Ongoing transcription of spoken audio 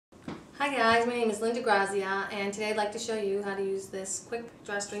Hi guys, my name is Linda Grazia, and today I'd like to show you how to use this quick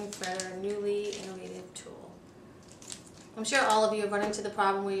drawstring threader newly innovative tool. I'm sure all of you have run into the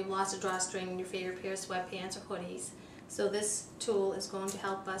problem where you've lost a drawstring in your favorite pair of sweatpants or hoodies, so this tool is going to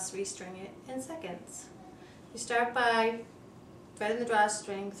help us restring it in seconds. You start by threading the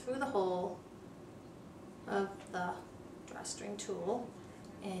drawstring through the hole of the drawstring tool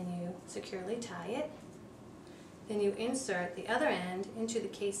and you securely tie it. Then you insert the other end into the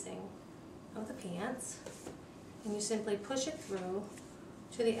casing of the pants and you simply push it through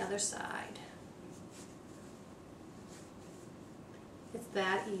to the other side. It's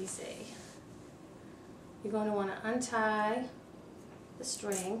that easy. You're going to want to untie the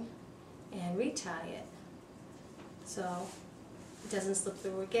string and retie it so it doesn't slip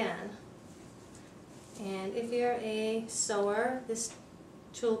through again. And if you're a sewer, this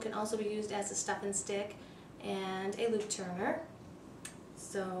tool can also be used as a stuff and stick and a loop turner.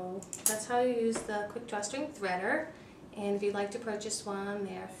 So that's how you use the quick drawstring threader. And if you'd like to purchase one,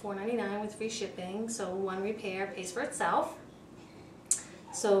 they're $4.99 with free shipping, so one repair pays for itself.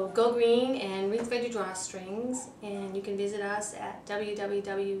 So go green and rethread your drawstrings, and you can visit us at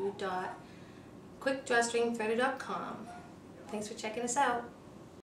www.quickdrawstringthreader.com. Thanks for checking us out.